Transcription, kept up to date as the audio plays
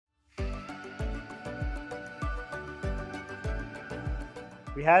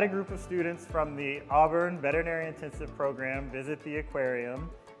We had a group of students from the Auburn Veterinary Intensive Program visit the aquarium,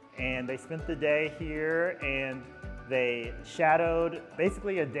 and they spent the day here and they shadowed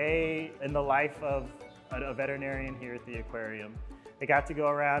basically a day in the life of a veterinarian here at the aquarium. They got to go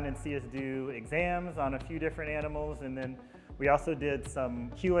around and see us do exams on a few different animals, and then we also did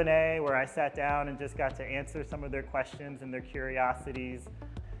some Q&A where I sat down and just got to answer some of their questions and their curiosities.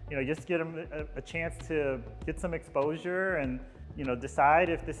 Just get them a chance to get some exposure and decide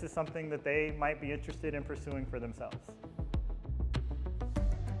if this is something that they might be interested in pursuing for themselves.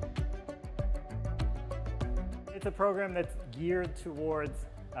 It's a program that's geared towards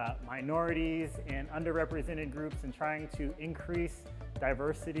minorities and underrepresented groups and trying to increase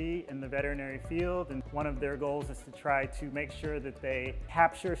diversity in the veterinary field. And one of their goals is to try to make sure that they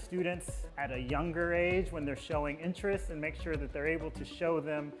capture students at a younger age when they're showing interest, and make sure that they're able to show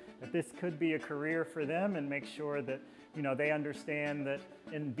them that this could be a career for them, and make sure that they understand that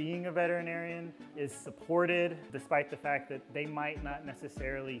in being a veterinarian is supported, despite the fact that they might not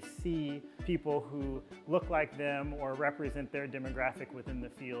necessarily see people who look like them or represent their demographic within the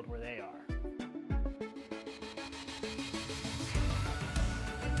field where they are.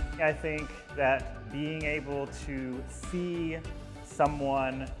 I think that being able to see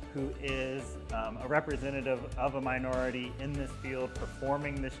someone who is a representative of a minority in this field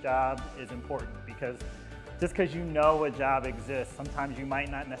performing this job is important, because just because you know a job exists, sometimes you might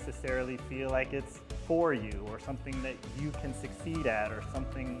not necessarily feel like it's for you, or something that you can succeed at, or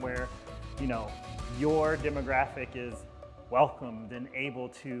something where your demographic is welcomed and able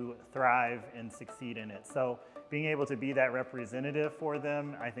to thrive and succeed in it. So being able to be that representative for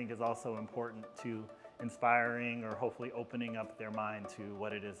them, I think, is also important to inspiring or hopefully opening up their mind to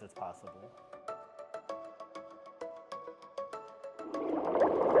what it is that's possible.